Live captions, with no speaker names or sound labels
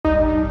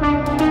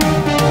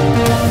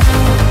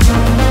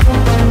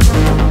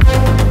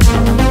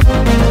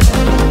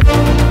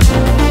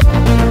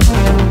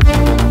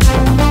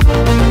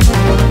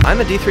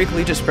Creek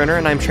Collegiate Sprinter,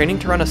 and I'm training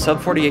to run a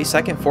sub 48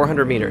 second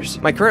 400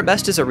 meters. My current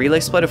best is a relay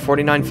split of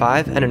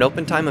 49.5 and an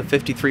open time of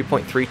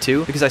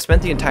 53.32 because I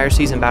spent the entire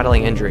season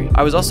battling injury.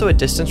 I was also a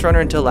distance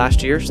runner until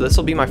last year, so this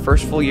will be my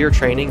first full year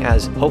training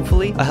as,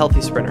 hopefully, a healthy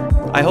sprinter.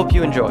 I hope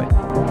you enjoy.